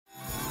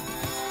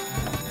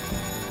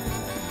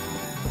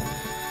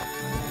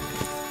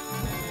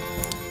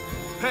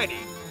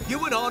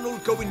You and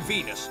Arnold go in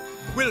Venus.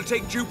 We'll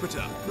take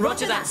Jupiter.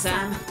 Roger that,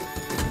 Sam.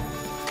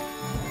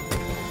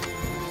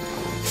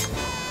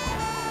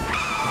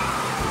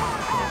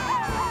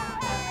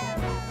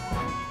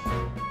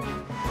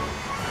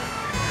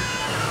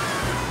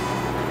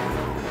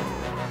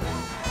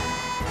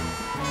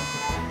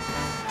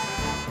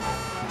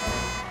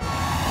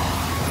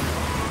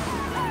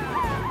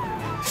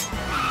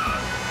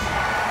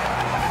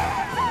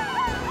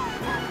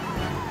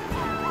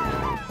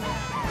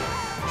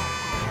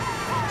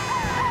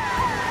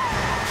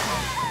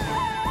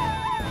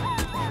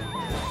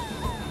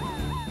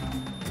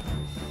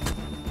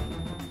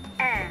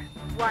 Air,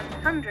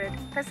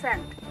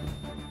 100%.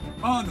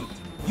 Arnold,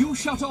 you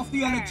shut off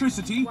the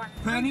electricity.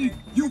 Penny,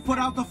 you put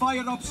out the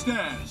fire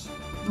upstairs.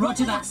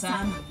 Roger that,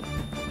 Sam.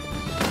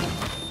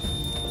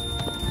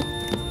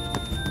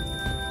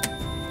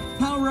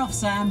 Power off,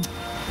 Sam.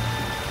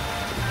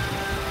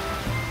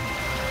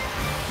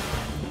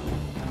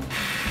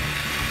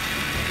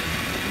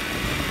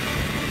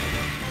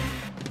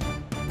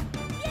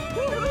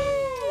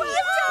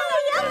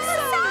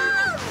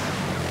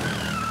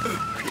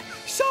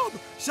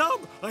 Sam,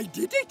 I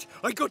did it!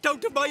 I got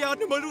out of my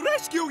animal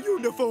rescue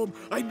uniform!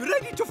 I'm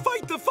ready to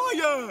fight the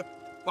fire!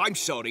 I'm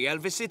sorry,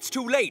 Elvis, it's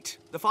too late.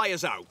 The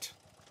fire's out.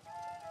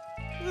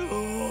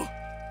 Oh.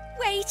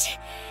 Wait,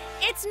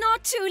 it's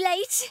not too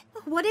late.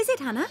 What is it,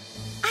 Hannah?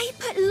 I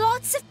put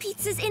lots of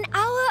pizzas in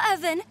our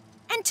oven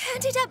and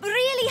turned it up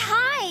really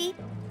high.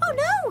 Oh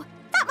no!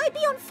 That might be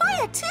on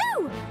fire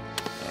too!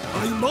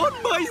 I'm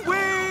on my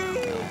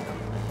way!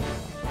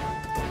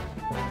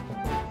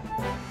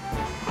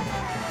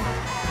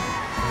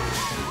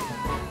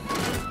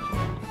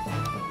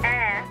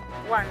 Air,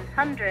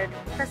 100%.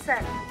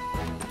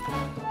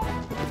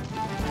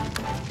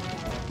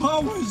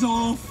 Power's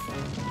off.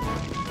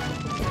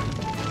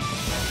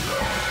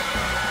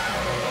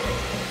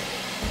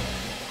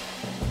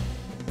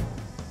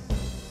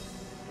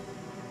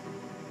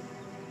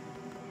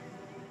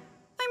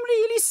 I'm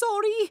really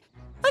sorry.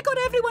 I got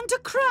everyone to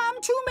cram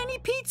too many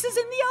pizzas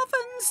in the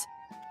ovens.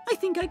 I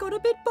think I got a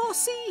bit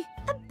bossy.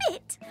 A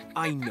bit?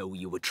 I know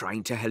you were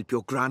trying to help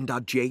your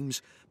granddad,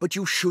 James, but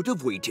you should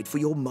have waited for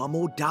your mum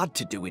or dad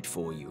to do it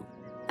for you.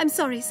 I'm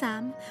sorry,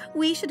 Sam.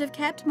 We should have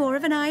kept more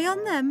of an eye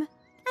on them.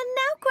 And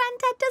now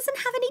Grandad doesn't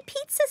have any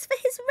pizzas for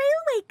his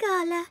railway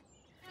gala.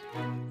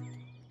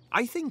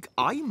 I think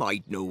I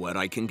might know where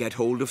I can get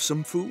hold of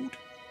some food.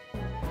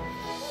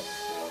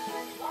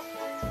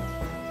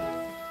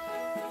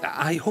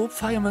 I hope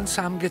Fireman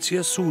Sam gets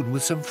here soon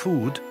with some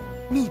food.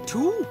 Me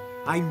too.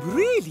 I'm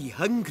really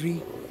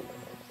hungry.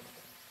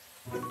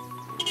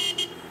 Oh,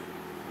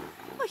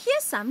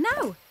 here's Sam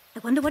now. I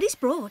wonder what he's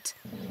brought.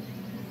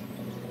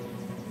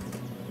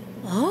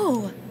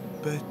 Oh.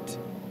 But...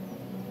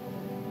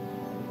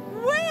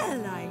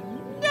 Well, I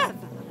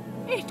never.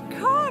 It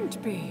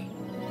can't be.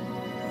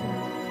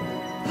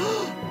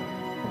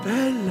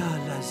 Bella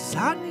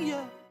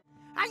lasagna.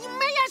 I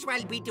may as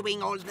well be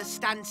doing all the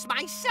stunts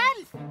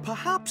myself.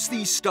 perhaps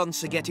these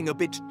stunts are getting a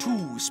bit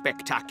too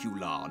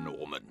spectacular,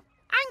 Norman.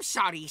 I'm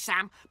sorry,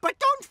 Sam, but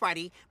don't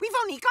worry. We've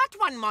only got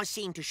one more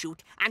scene to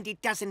shoot, and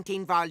it doesn't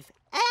involve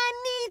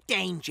any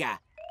danger.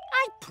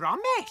 I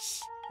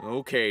promise.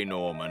 OK,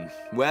 Norman.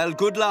 Well,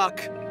 good luck.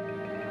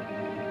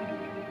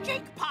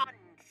 Jake Pond,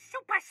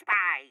 Super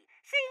Spy,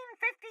 Scene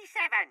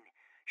 57.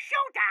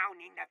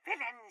 Showdown in the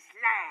villain's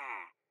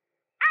lair.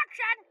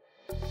 Action!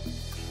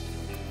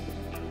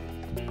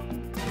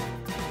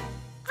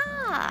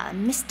 Ah,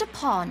 Mr.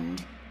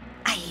 Pond.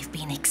 I've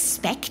been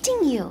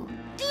expecting you.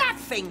 Glove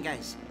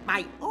Fingers,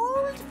 my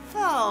old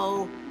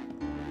foe.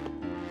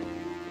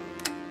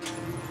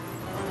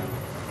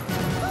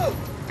 Oh,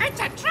 it's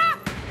a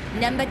trap!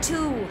 Number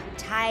 2,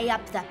 tie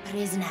up the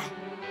prisoner.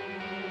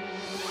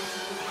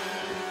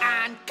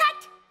 And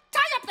cut!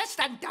 Tie up the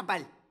stunt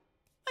double.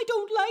 I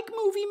don't like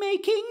movie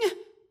making.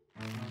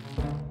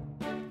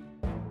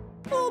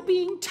 Or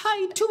being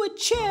tied to a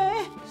chair.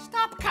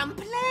 Stop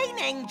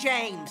complaining,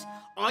 James.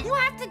 All you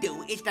have to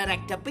do is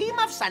direct a beam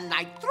of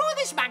sunlight through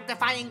this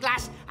magnifying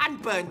glass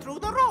and burn through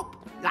the rope,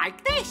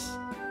 like this.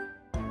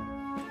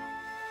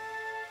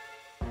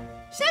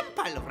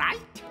 Simple,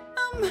 right?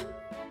 Oh.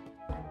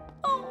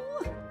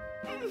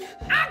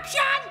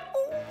 Action!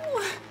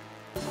 Oh.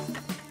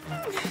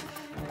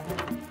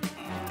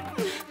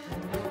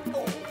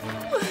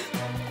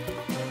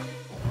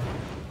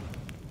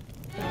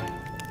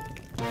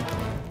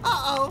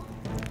 Uh-oh.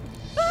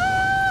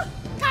 Ah!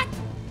 Cut!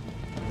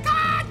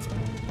 Cut!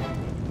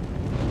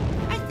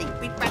 I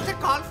think we'd better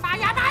call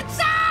Fireman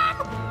Sam!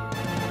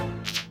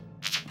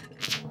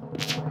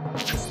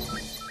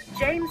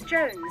 James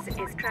Jones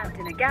is trapped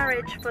in a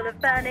garage full of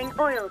burning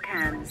oil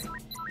cans.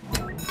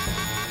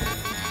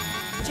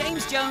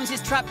 James Jones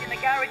is trapped In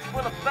a garage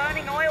full of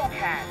burning oil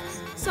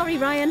cans. Sorry,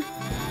 Ryan.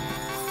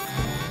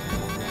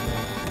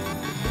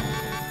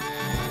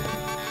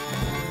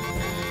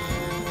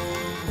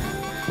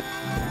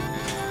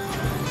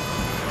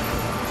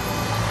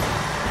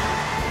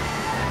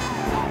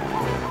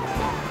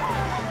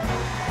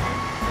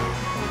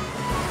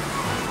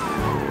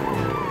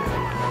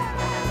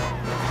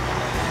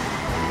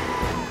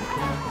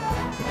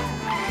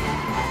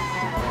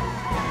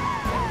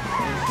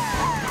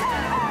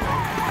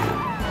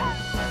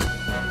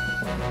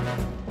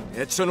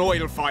 It's an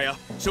oil fire,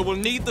 so we'll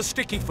need the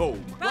sticky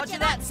foam. Roger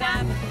that,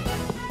 Sam.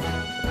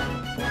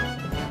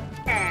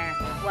 Air,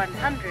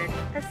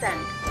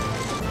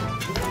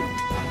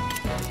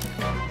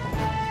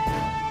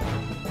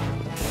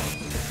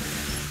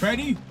 100%.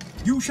 Penny,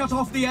 you shut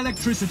off the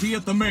electricity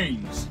at the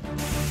mains.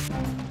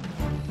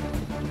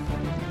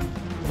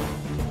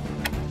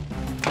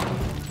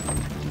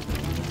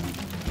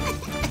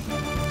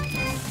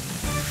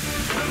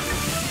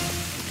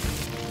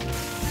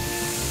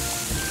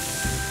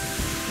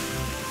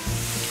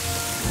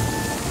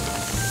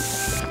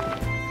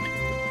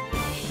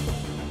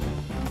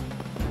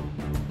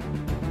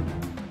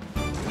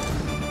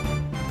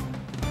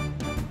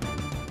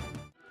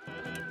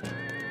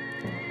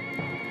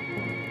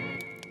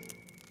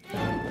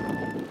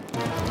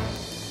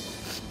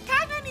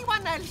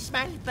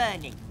 Smell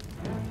burning.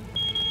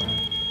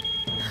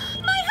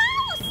 My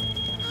house!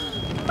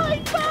 My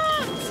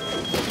boat!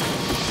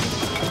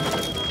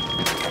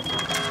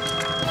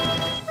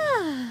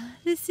 Ah,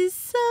 this is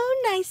so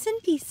nice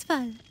and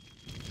peaceful.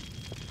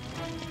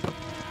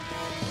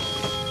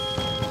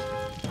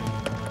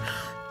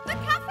 The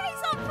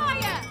cafe's on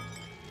fire!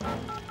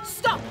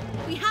 Stop!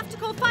 We have to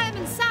call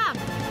Fireman Sam.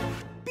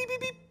 Beep,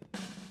 beep, beep.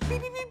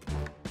 Beep, beep, beep.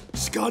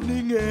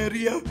 Scanning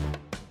area.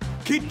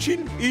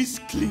 Kitchen is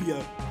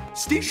clear.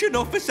 Station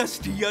Officer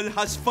Steele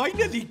has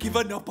finally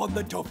given up on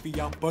the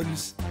toffee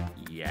apples.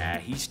 Yeah,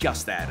 he's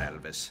just there,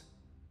 Elvis.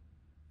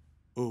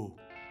 Oh.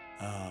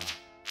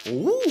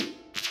 Ooh!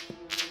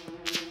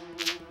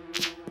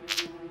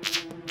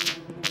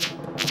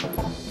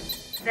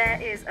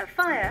 There is a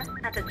fire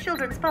at a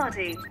children's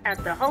party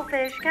at the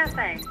Wholefish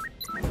Cafe.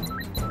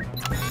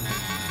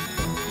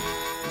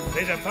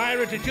 There's a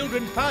fire at a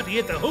children's party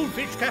at the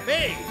Wholefish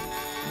Cafe.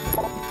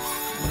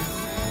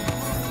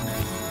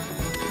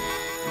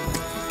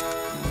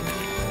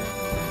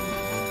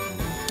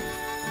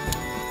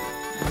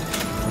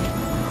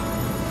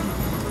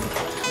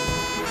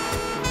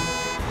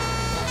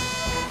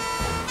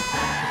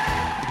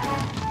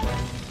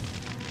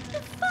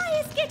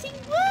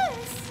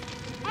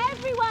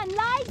 Everyone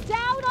lies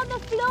down on the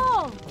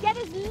floor. Get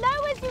as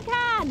low as you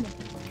can.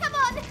 Come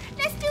on,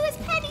 let's do as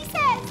Penny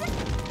says.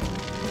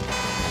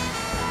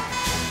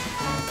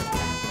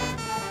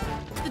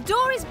 The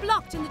door is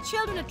blocked and the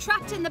children are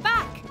trapped in the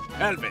back.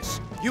 Elvis,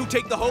 you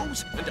take the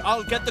hose and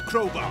I'll get the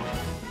crowbar.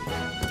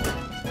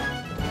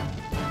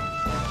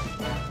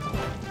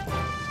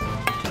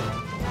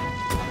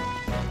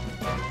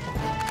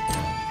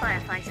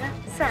 Firefighter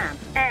Sam,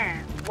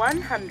 air,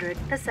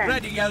 100%.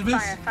 Ready,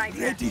 Elvis. Firefighter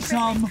Ready,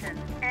 Sam. Remington,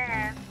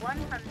 air, 100%.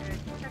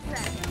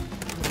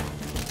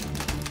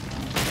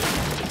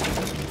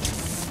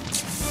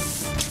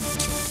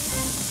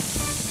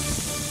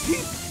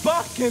 Keep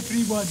back,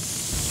 everyone.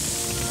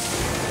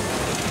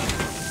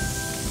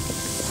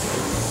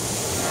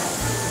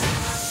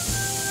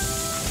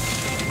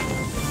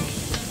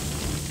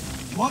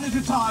 One at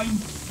a time.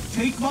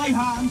 Take my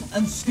hand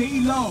and stay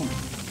low.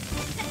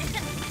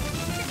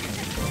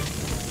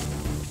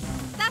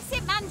 That's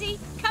it, Mandy.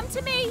 Come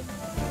to me.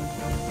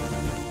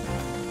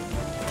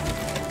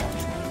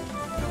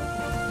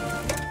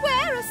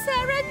 Where are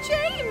Sarah and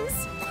James?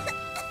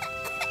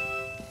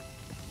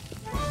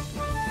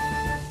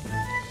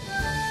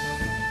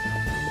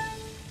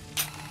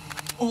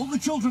 All the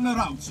children are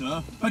out,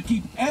 sir, but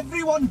keep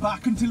everyone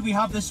back until we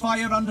have this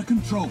fire under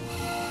control.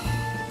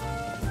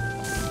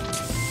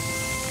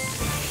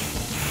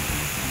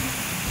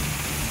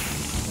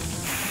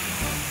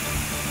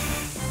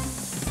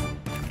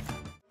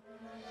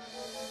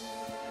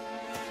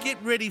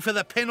 Get ready for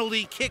the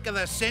penalty kick of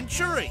the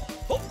century.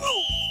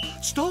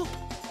 Stop.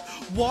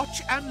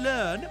 Watch and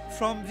learn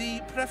from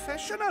the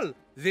professional.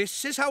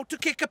 This is how to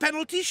kick a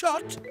penalty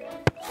shot.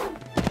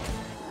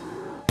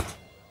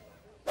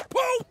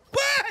 Whoa!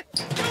 Where?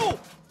 No!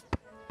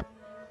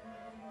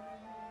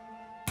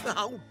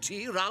 Oh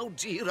dear, oh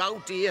dear,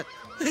 oh dear.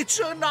 It's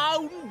an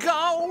own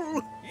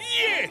goal.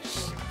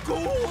 Yes!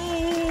 Goal!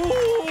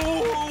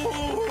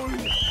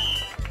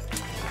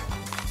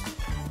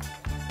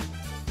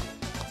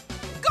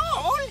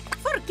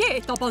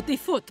 Forget about the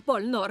football,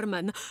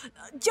 Norman.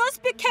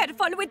 Just be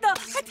careful with the...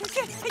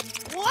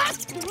 What?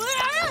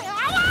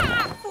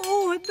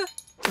 Food.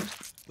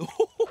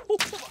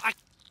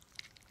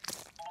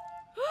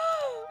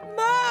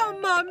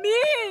 Mamma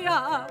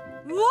mia!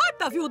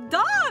 What have you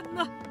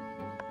done?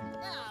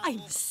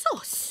 I'm so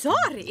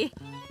sorry.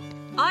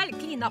 I'll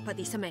clean up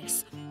this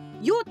mess.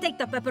 You take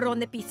the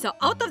pepperoni pizza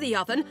out of the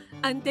oven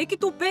and take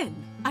it to Ben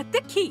at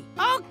the key.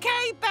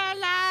 Okay,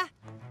 Bella.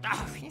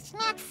 Oh, it's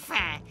not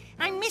fair.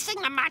 I'm missing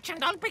the match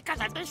and all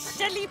because of this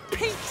silly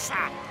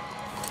pizza.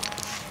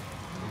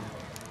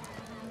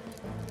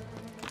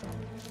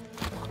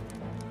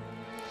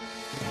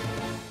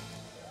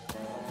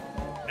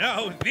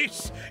 Now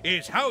this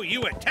is how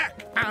you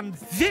attack, and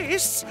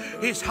this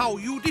is how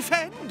you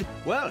defend.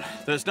 Well,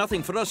 there's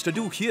nothing for us to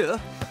do here.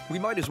 We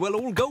might as well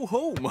all go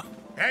home.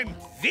 And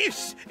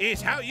this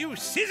is how you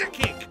scissor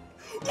kick.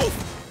 Oof!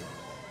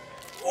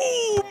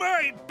 Ooh,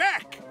 my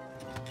back!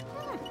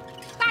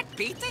 That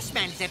pizza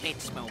smells a bit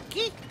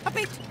smoky. A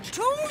bit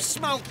too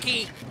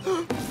smoky.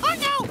 Oh,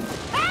 no!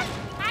 Help!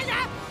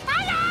 Hello!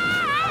 Hello!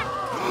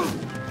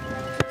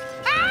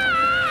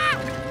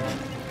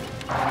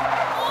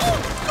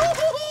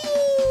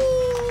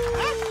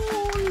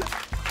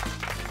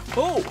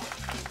 Oh!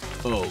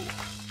 Oh.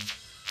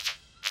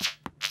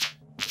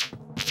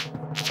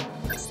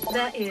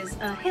 There is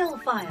a hill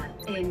fire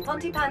in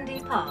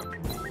Pontypandy Park.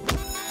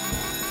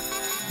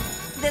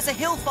 There's a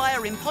hill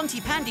fire in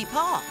Pontypandy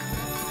Park.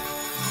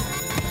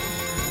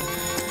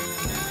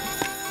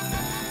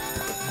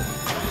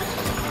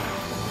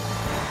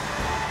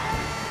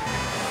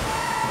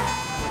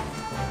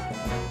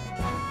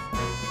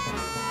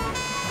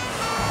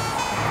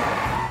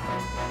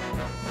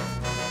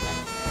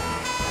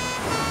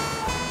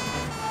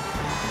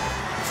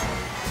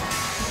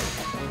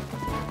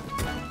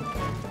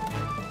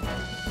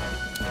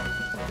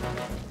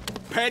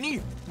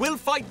 Penny, we'll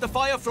fight the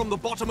fire from the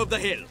bottom of the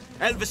hill.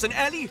 Elvis and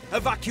Ellie,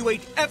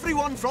 evacuate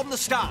everyone from the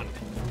stand.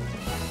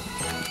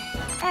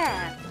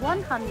 Air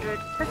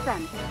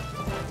 100%.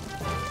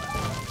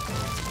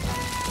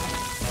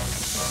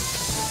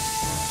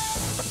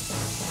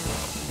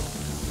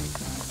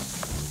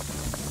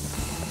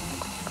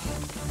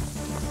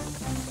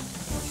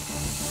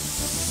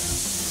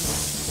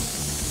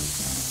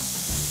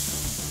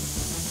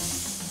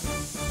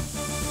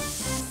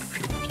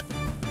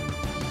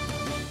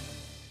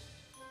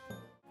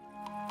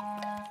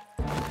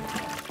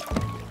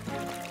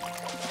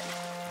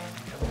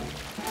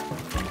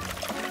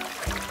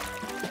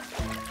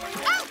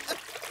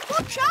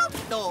 Watch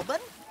out, Norman.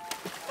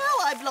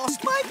 Now I've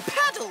lost my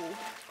paddle.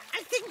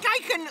 I think I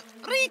can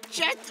reach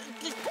it.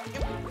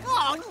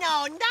 Oh,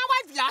 no, now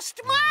I've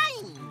lost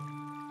mine.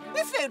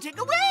 We're floating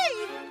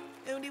away.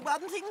 Only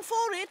one thing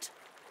for it.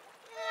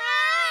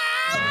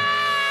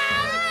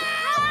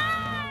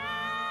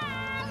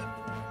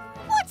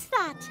 What's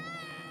that?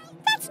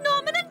 That's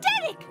Norman and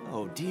Derek.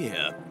 Oh,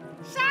 dear.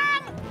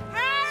 Sam,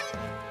 help!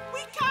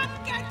 We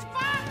can't get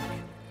back.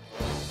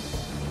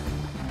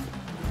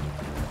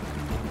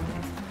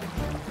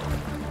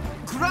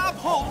 Grab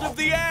hold of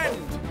the end!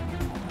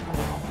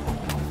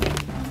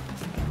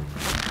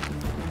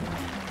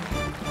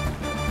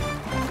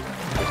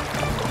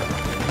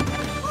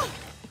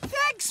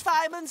 Thanks,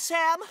 Fireman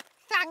Sam.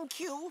 Thank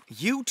you.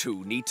 You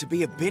two need to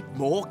be a bit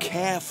more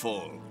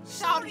careful.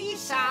 Sorry,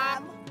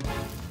 Sam.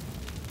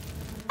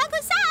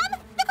 Uncle Sam,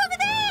 look over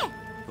there.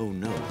 Oh,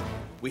 no.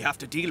 We have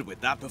to deal with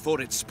that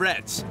before it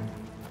spreads.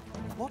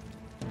 What?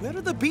 Where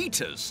are the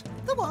beaters?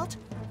 The what?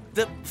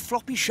 The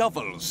floppy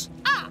shovels.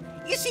 Ah,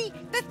 you see,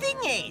 the thing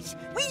is,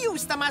 we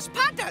used them as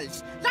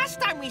paddles.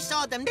 Last time we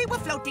saw them, they were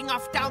floating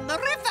off down the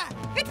river.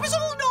 It was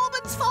all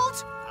Norman's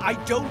fault. I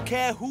don't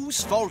care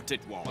whose fault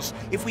it was.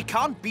 If we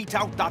can't beat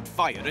out that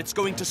fire, it's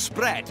going to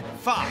spread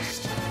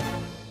fast.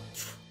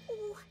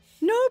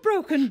 No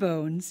broken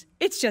bones.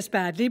 It's just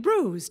badly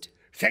bruised.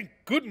 Thank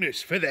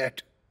goodness for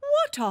that.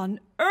 What on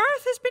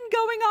earth has been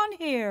going on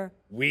here?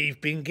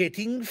 We've been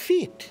getting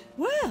fit.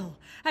 Well,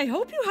 I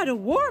hope you had a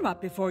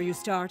warm-up before you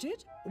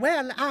started.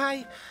 Well,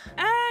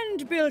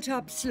 And built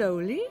up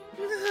slowly.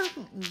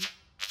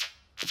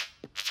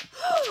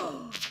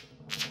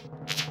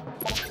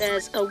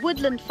 There's a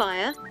woodland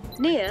fire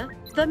near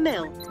the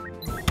mill.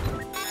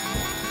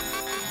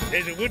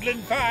 There's a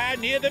woodland fire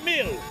near the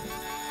mill.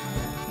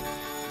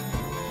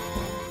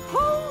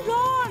 Hold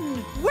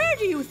on! Where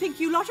do you think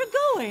you lot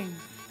are going?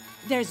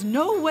 There's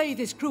no way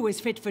this crew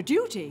is fit for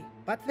duty.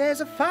 But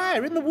there's a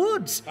fire in the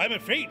woods. I'm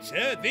afraid,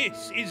 sir,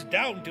 this is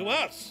down to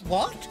us.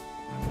 What?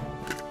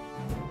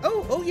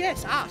 Oh,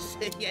 yes, us.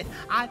 Yes,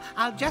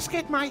 I'll just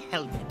get my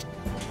helmet.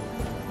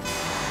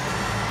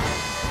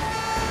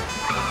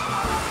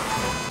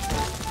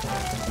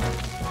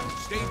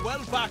 Stay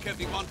well back,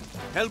 everyone.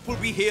 Help will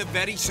be here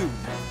very soon.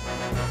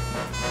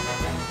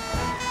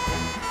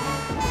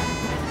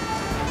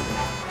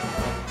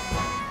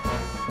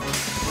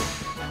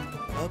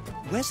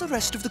 Where's the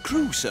rest of the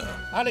crew, sir?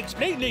 I'll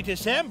explain later,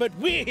 Sam, but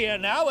we're here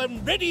now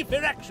and ready for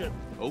action.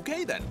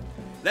 Okay, then.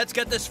 Let's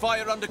get this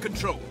fire under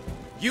control.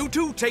 You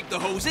two take the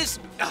hoses.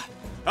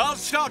 I'll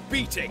start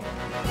beating.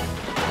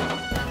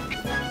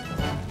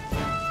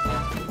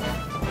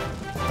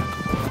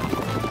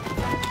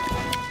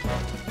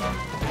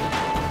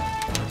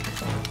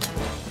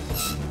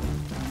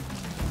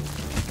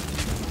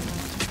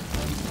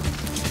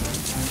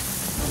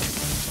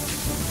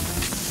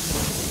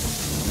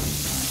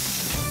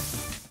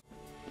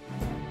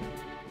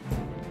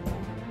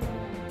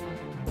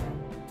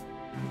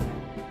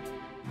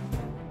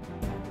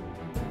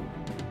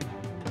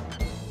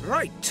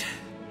 Right.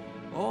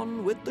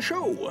 On with the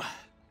show.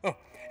 Oh,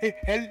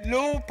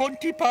 hello,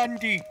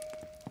 Pontypandy.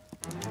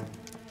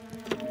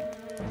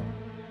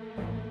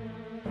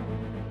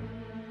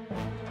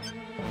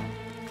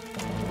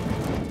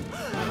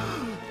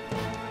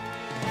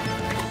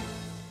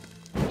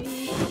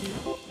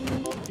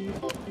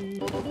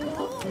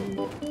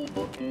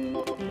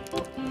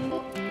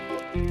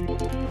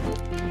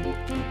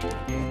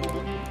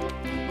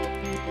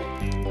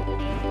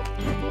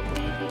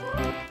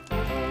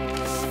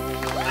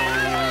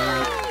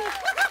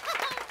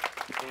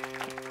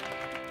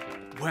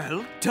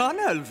 done,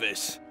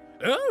 Elvis.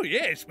 Oh,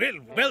 yes.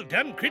 Well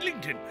done,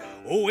 Cridlington.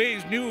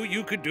 Always knew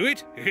you could do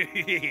it.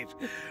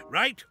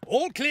 Right,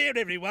 all clear,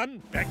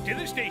 everyone. Back to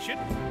the station.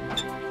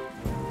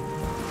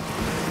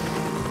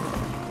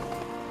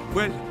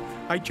 Well,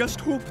 I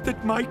just hope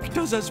that Mike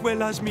does as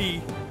well as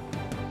me.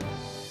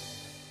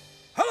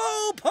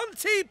 Hello,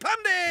 Ponty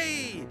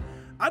Pandy!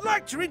 I'd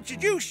like to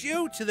introduce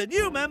you to the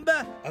new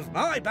member of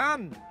my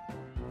band,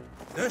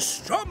 the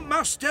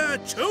Strummaster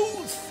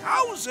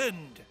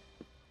 2000.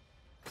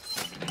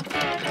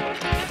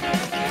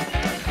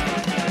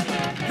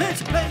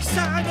 This place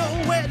I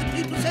know where the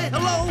people say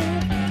hello.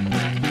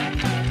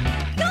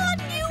 Your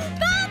new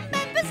band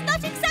member's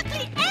not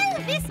exactly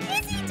Elvis,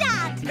 is he,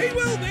 Dad? He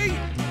will be.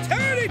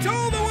 Turn it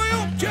all the way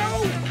up,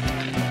 Joe.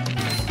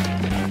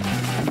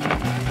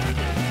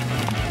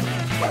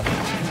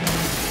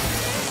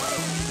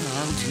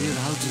 Oh dear,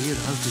 oh dear,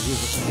 oh dear.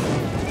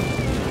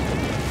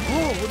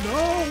 Oh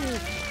no!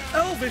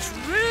 Elvis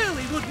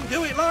really wouldn't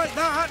do it like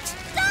that.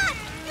 Dad,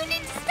 you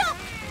need to stop.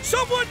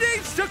 Someone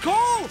needs to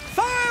call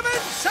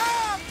Fireman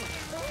Sam!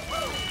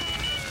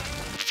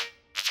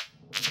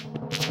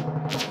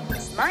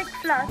 Mike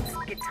Flood's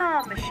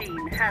guitar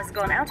machine has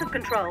gone out of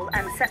control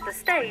and set the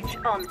stage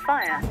on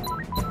fire.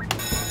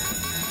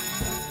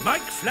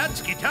 Mike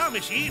Flood's guitar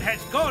machine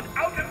has gone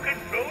out of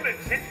control and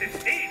set the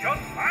stage on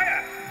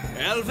fire.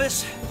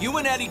 Elvis, you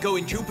and Ellie go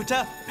in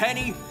Jupiter.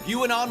 Penny,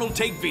 you and Arnold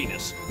take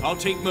Venus. I'll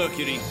take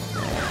Mercury.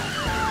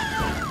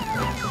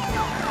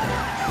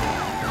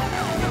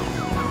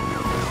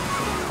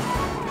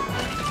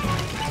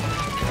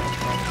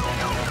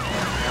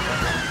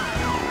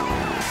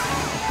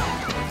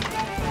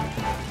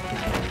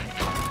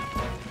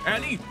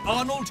 Ellie,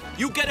 Arnold,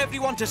 you get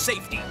everyone to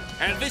safety.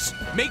 Elvis,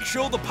 make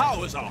sure the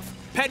power's off.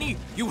 Penny,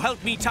 you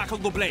help me tackle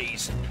the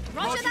blaze.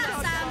 Roger that,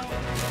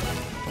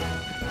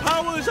 Sam.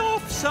 Power's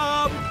off,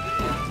 Sam!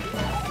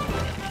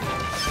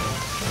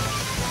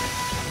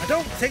 I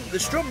don't think the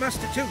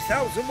Strummaster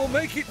 2000 will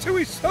make it to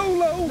his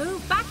solo.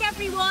 Move back,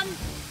 everyone.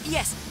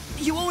 Yes,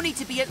 you all need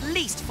to be at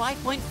least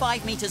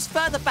 5.5 metres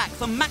further back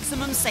for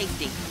maximum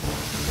safety.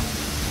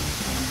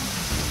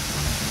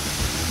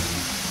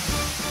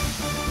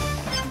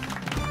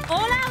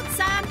 All out,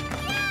 Sam.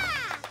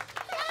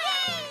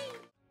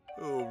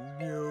 Oh,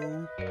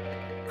 no.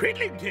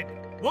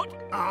 Cridlington, what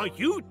are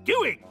you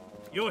doing?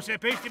 You're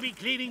supposed to be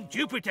cleaning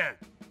Jupiter,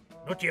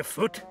 not your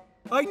foot.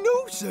 I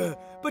know, sir,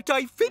 but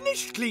I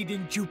finished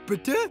cleaning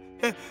Jupiter.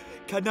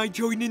 Can I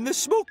join in the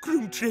smoke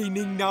room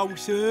training now,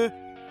 sir?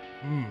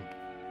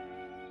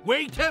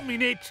 Wait a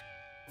minute.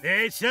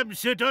 There's some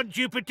soot on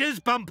Jupiter's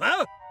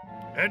bumper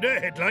and her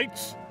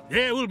headlights.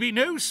 There will be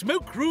no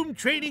smoke room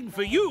training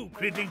for you,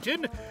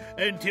 Cridlington,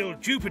 until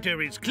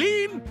Jupiter is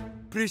clean,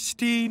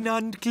 pristine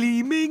and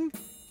gleaming.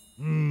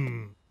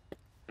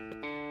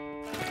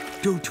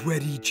 Don't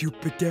worry,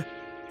 Jupiter.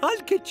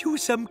 I'll get you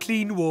some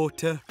clean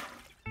water.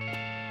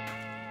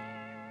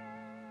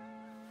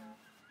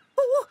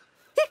 Oh,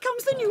 here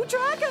comes the new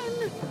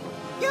dragon.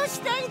 You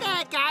stay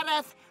there,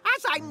 Gareth.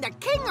 As I'm the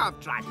king of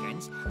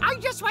dragons, I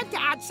just want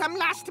to add some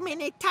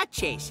last-minute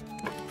touches.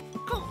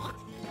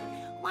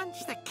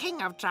 Once the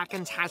king of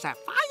dragons has a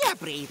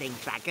fire-breathing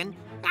dragon,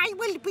 I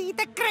will be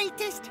the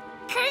greatest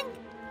king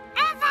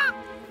ever!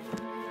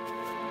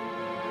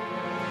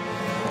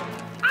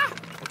 Ah!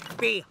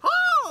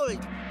 Behold,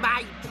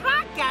 my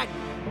dragon!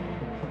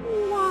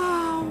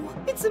 Wow,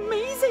 it's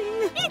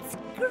amazing. It's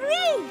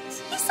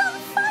great. It's on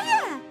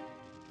fire.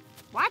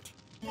 What?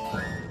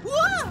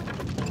 Whoa!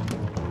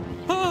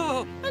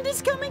 Oh, and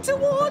it's coming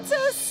towards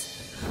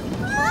us.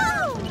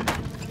 Oh!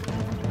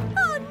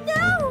 Oh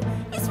no!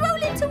 It's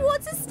rolling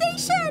towards the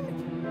station.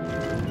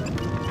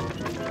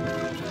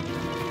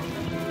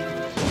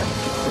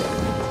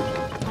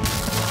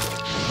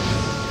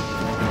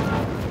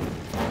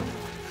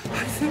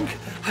 I think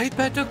I'd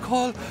better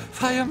call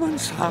Fireman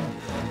Sam.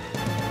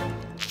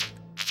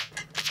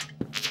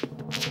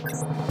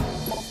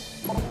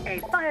 A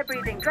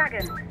fire-breathing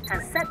dragon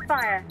has set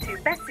fire to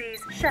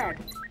Bessie's shed.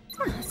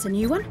 Oh, that's a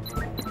new one.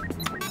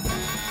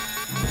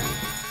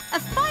 A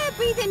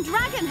fire-breathing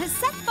dragon has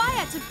set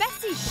fire to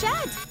Bessie's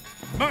shed.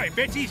 My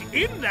Betty's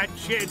in that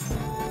shed.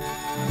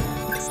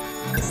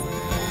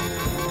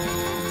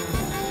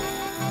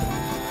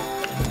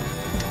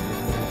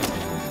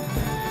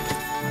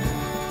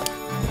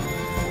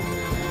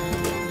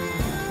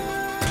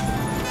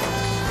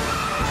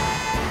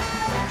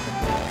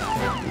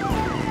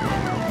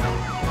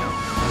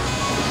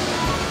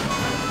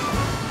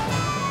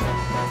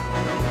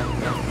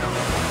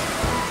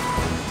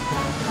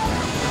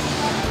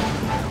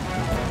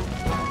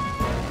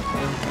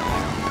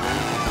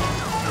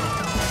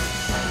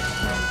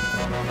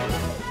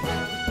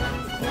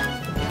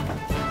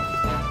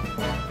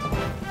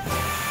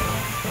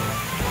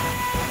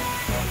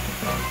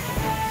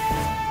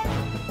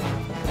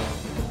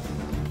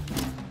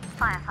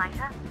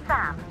 Firefighter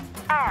Sam.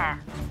 Air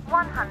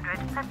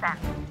 100%.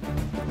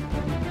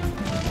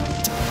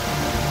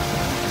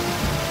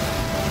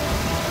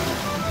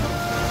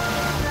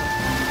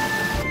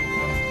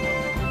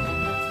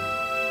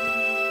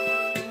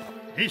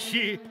 Is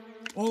she?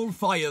 All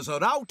fires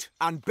are out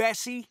and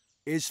Bessie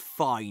is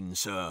fine,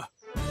 sir.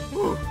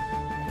 Oh,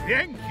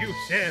 thank you,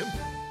 Sam.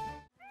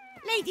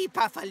 Lady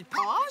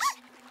Pufflepaws?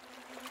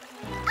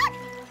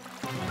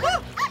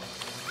 Oh,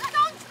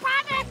 don't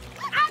panic!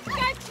 I'll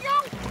get you!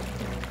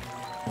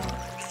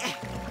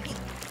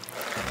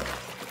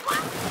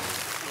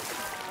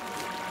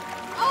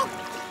 Oh,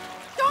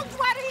 don't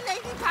worry,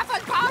 Lady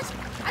Pufflepaws.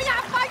 I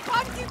have my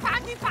Ponty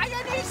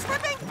Pioneer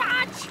swimming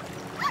badge.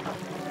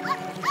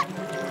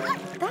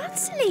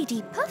 That's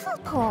Lady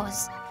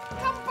Pufflepaws.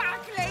 Come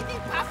back, Lady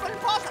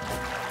Pufflepaws.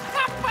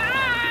 Come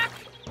back!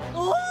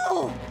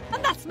 Oh,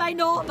 and that's my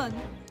Norman.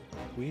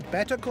 We'd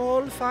better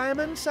call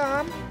Fireman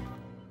Sam.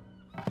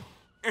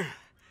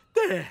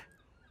 There,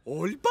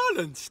 all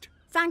balanced.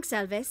 Thanks,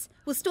 Elvis.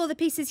 We'll store the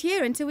pieces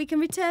here until we can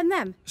return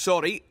them.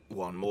 Sorry,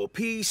 one more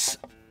piece.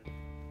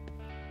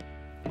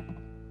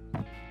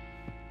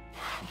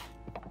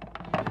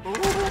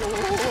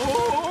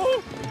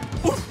 Oh!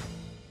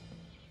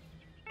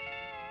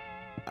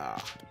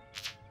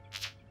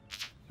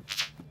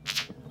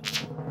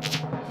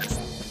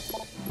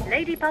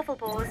 Lady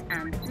Pufflepaws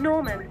and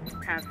Norman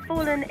have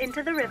fallen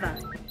into the river.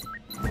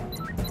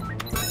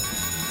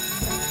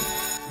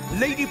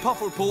 Lady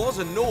Pufflepaws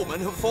and Norman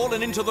have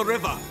fallen into the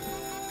river.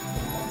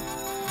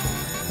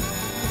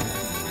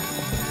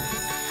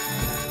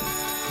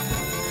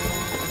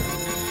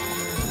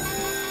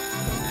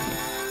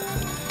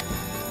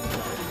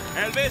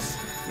 Elvis,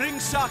 bring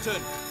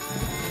Saturn.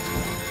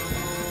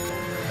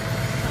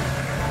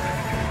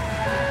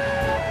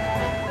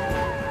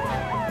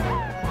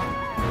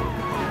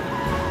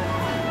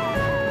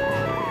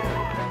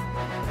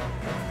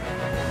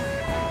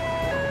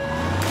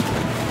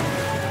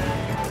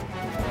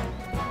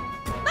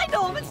 My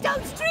Norman's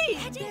downstream.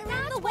 Heading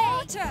round the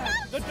water.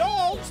 The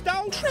dog's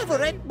down.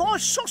 Trevor ate my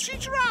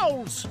sausage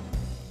rolls.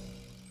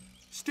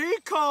 Stay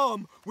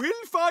calm. We'll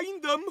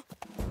find them.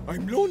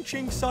 I'm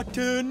launching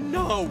Saturn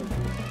now.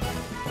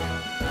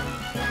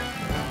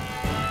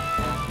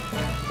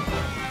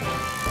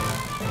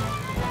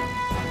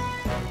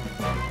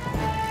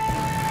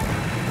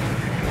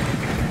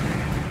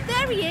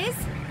 There he is.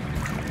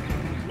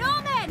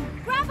 Norman,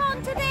 grab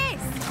onto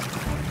this.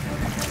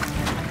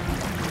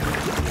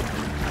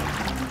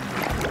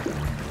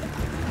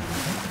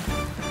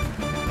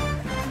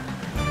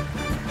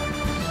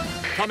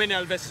 Come in,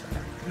 Elvis.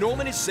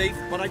 Norman is safe,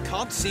 but I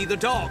can't see the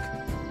dog.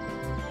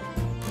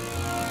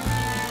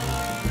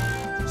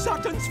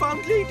 Saturn's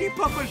found Lady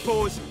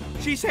Pufflepaws.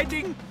 She's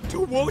heading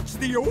towards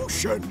the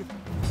ocean.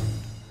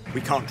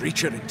 We can't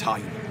reach her in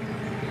time.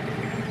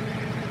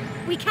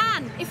 We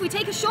can, if we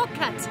take a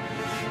shortcut.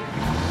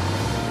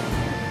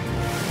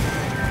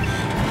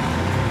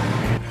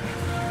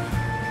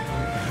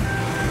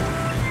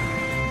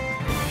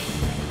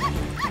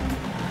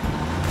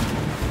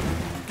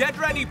 Get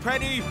ready,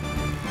 Penny.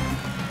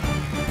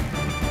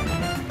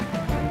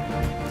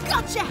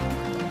 Gotcha!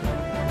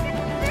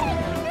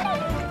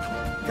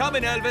 Come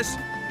in, Elvis.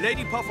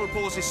 Lady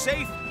Pufflepaws is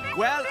safe,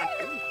 well,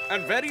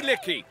 and very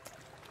licky.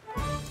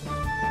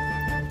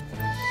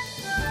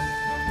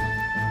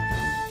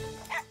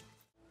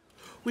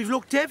 We've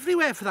looked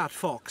everywhere for that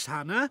fox,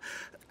 Hannah.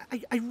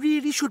 I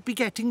really should be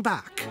getting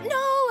back.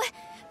 No!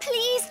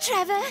 Please,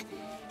 Trevor.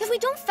 If we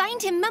don't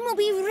find him, Mum will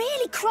be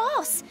really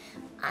cross.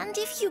 And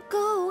if you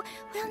go,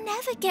 we'll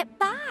never get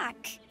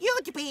back.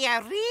 You'd be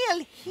a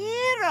real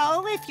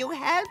hero if you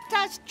helped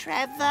us,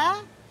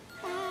 Trevor.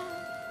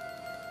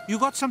 You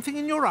got something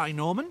in your eye,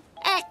 Norman?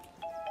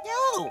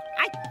 No,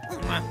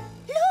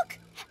 Look!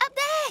 Up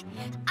there!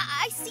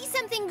 I see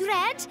something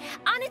red,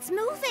 and it's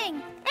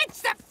moving.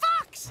 It's the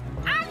fox!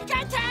 I'll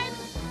get him!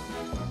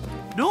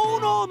 No,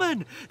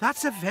 Norman.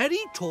 That's a very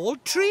tall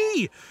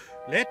tree.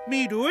 Let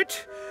me do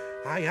it.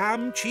 I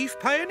am Chief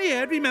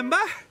Pioneer,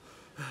 remember?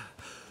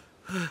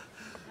 I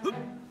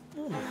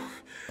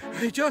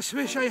just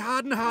wish I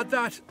hadn't had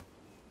that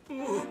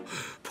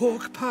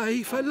pork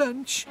pie for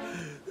lunch.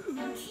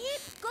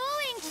 Keep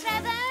going,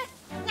 Trevor.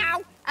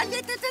 Now, a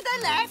little to the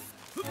left.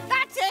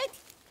 That's it.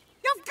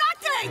 You've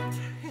got it.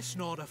 It's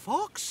not a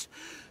fox.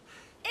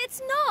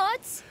 It's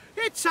not.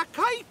 It's a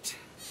kite.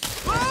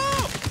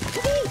 Oh!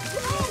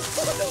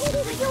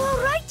 Are you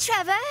all right,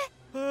 Trevor?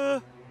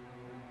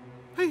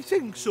 I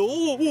think so.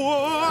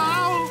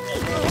 Wow.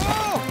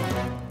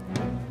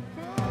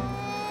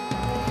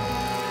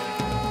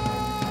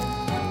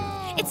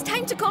 It's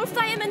time to call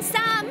Fireman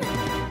Sam.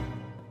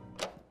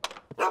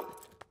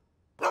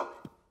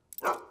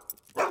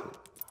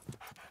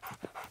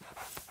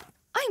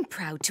 I'm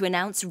proud to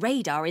announce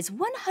Radar is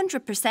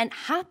 100%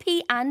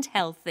 happy and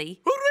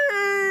healthy.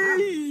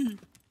 Hooray!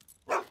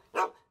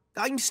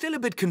 I'm still a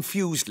bit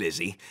confused,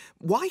 Lizzie.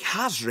 Why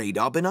has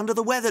Radar been under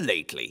the weather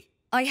lately?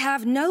 I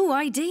have no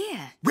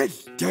idea. Well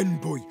done,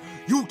 boy.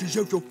 You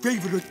deserve your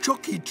favourite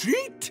chalky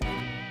treat.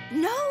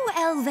 No,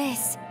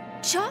 Elvis.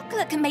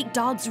 Chocolate can make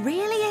dogs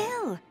really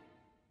ill.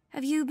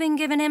 Have you been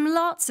giving him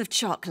lots of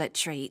chocolate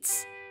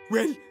treats?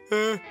 Well,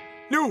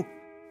 no.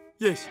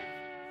 Yes.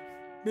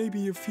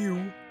 Maybe a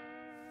few.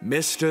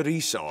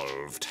 Mystery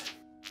solved.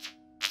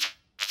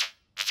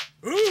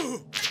 Ooh!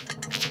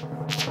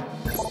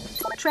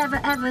 Trevor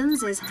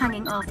Evans is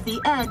hanging off the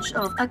edge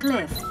of a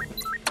cliff.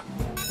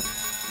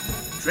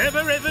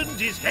 Trevor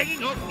Evans is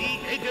hanging off the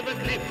edge of a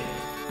cliff.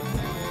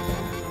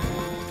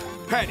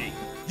 Penny,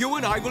 you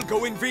and I will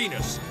go in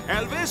Venus.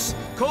 Elvis,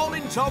 call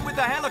in Tom with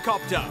the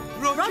helicopter.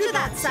 Roger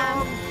that,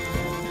 Sam.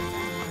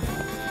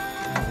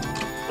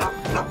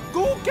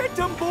 Go get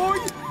them, boy!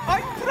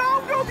 I'm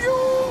proud of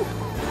you!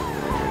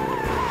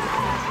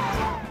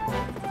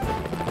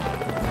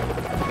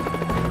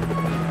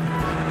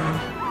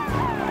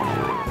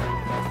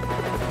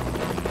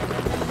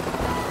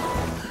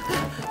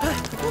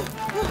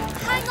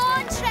 Hang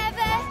on,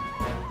 Trevor.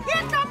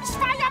 Here comes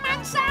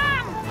Fireman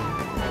Sam!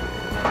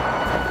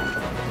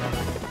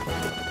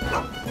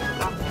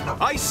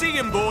 I see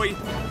him, boy.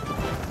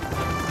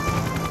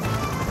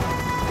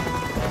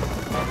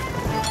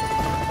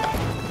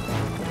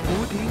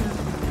 Oh, dear.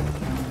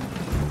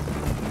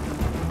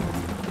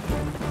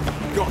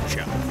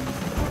 Gotcha.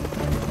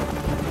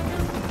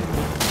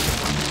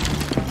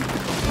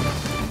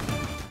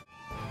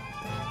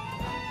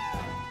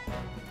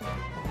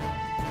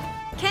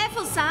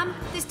 Careful, Sam.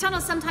 This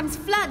tunnel sometimes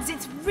floods.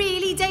 It's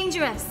really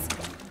dangerous.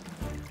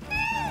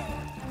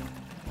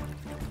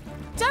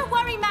 Don't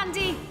worry,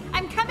 Mandy.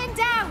 I'm coming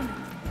down.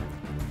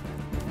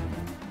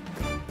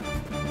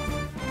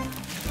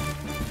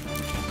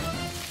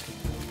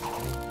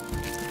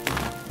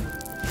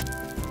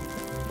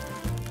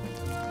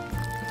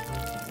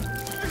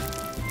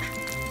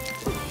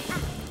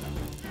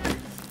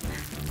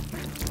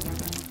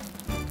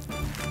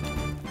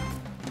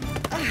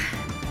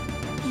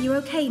 Are you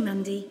okay,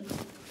 Mandy?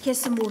 Here's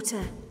some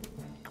water.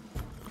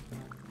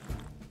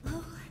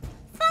 Oh,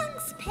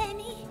 thanks,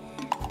 Penny.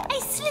 I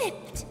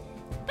slipped,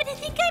 but I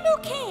think I'm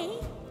okay.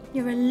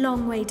 You're a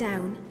long way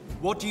down.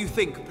 What do you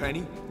think,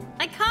 Penny?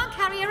 I can't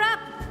carry her up.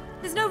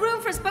 There's no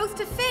room for us both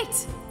to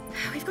fit.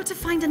 We've got to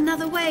find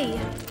another way.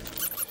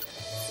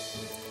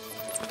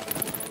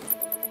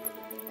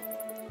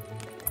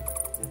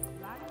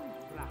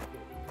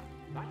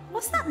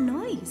 What's that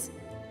noise?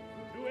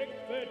 Two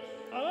experts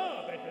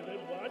are better than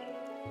one.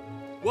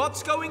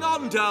 What's going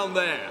on down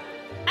there?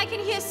 I can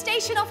hear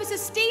Station Officer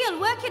Steele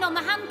working on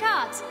the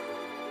handcart.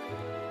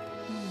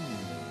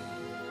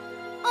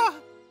 Oh,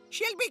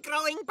 she'll be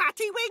growing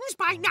batty wings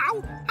by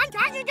now and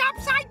hanging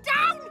upside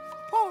down.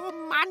 Poor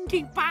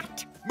Mandy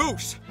Bat.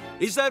 Moose,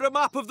 is there a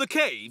map of the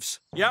caves?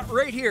 Yeah,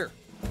 right here.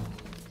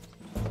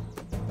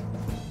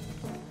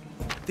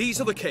 These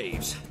are the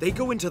caves. They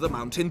go into the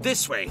mountain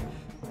this way.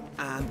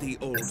 And the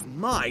old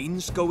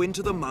mines go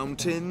into the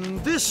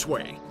mountain this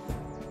way.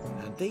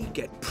 And they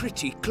get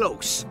pretty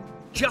close,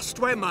 just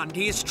where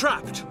Mandy is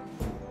trapped.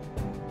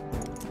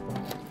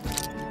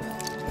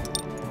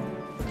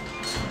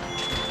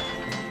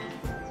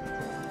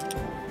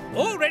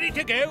 All ready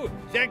to go,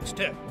 thanks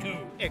to two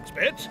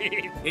experts.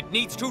 It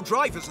needs two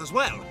drivers as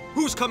well.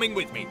 Who's coming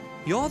with me?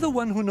 You're the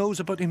one who knows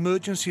about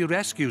emergency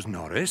rescues,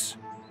 Norris.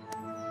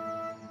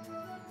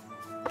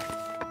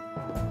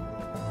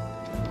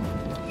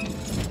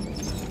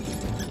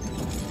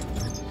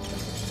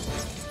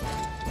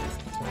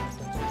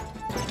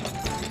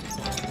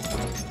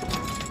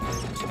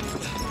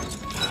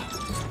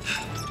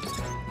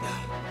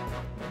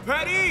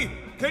 Penny,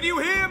 can you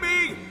hear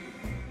me?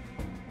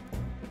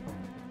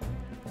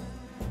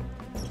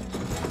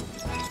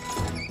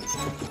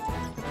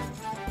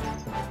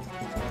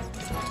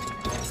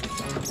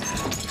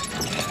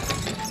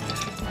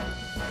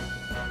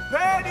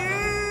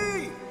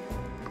 Penny!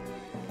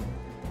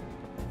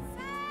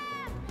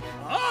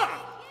 Ah!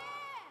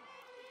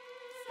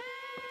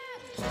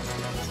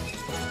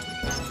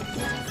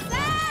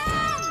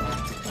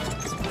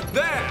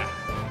 There!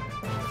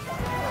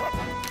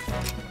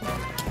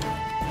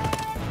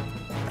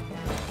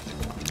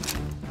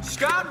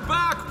 Stand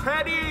back,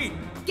 Penny!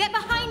 Get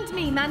behind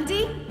me,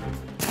 Mandy.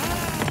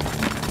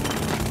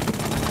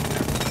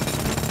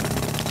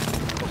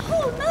 The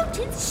whole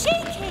mountain's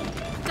shaking.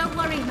 Don't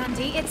worry,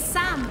 Mandy. It's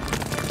Sam.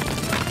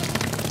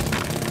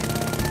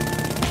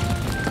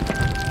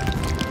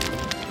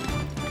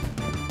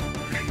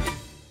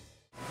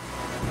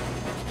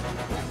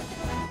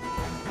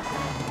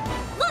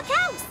 Look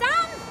out,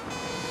 Sam!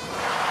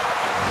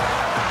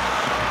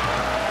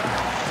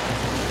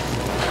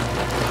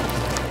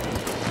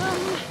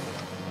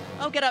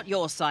 I'll get up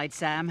your side,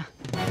 Sam.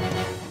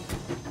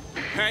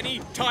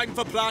 Penny, time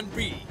for plan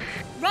B.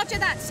 Roger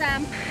that,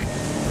 Sam.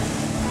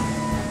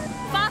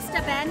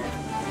 Faster, Ben.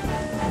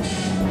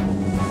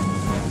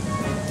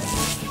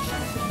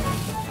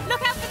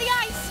 Look out for the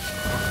ice!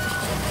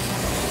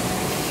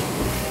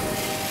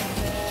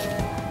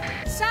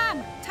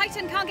 Sam,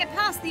 Titan can't get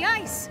past the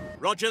ice.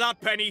 Roger that,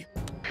 Penny.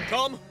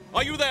 Tom,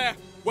 are you there?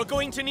 We're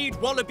going to need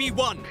Wallaby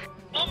 1.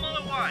 On my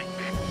way.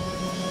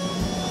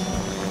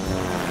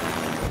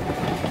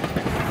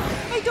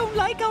 I don't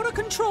like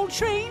out-of-control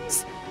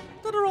trains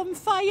that are on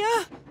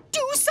fire.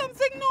 Do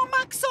something,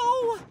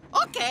 Normaxo!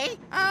 Okay,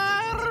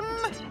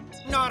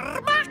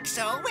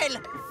 Normaxo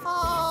will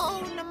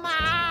phone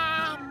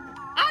Mom.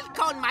 I'll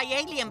call my my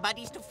alien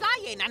buddies to fly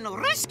in and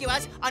rescue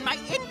us on my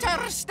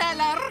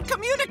interstellar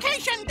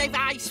communication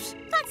device.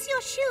 That's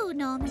your shoe,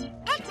 Norman.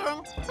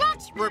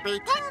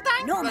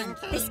 Norman,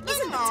 this isn't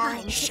the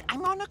time. Shh,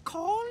 I'm on a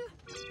call.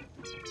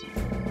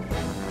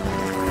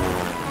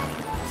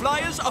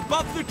 Flyers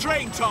above the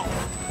train, Tom.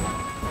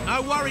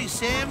 No worries,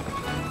 Sam.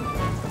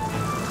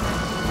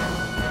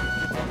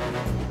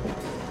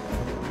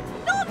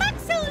 No,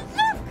 Maxwell,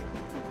 look!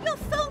 Your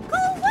phone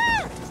call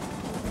worked!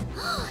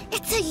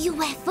 It's a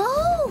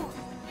UFO!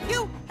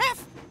 UFO!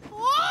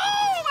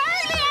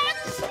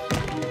 Aliens!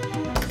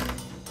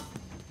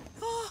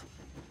 Oh,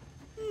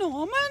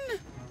 Norman?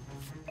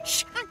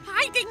 Shh, I'm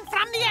hiding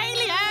from the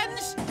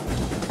aliens!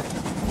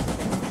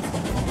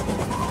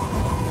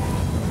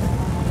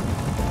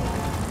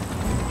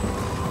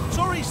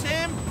 Sorry,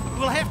 Sam.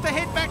 We'll have to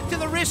head back to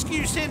the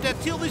rescue centre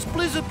till this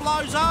blizzard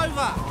blows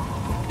over.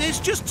 There's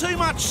just too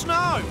much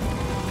snow.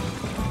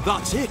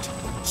 That's it.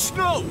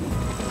 Snow!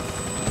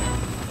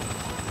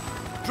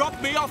 Drop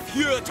me off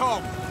here,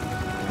 Tom.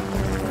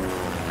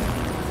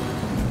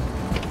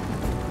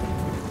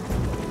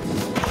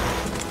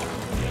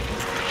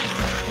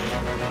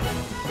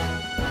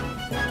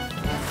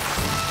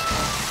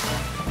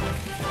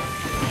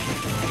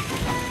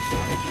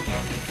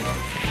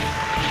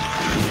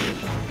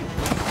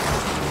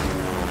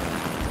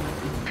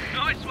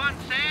 Nice one,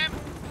 Sam.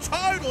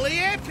 Totally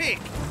epic.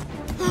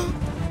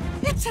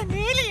 It's an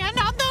alien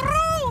on the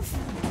roof!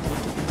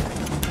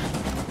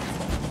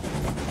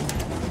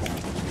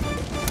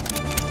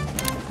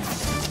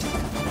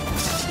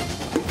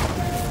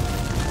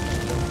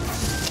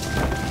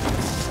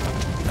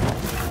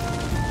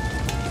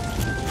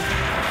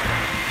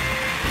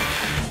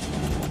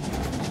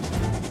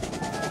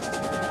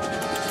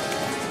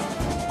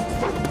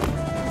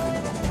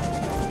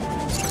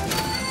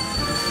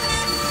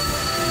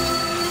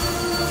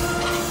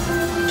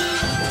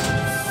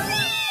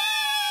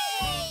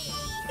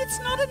 It's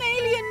not an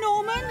alien,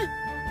 Norman.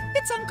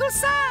 It's Uncle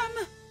Sam.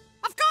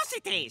 Of course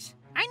it is.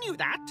 I knew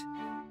that.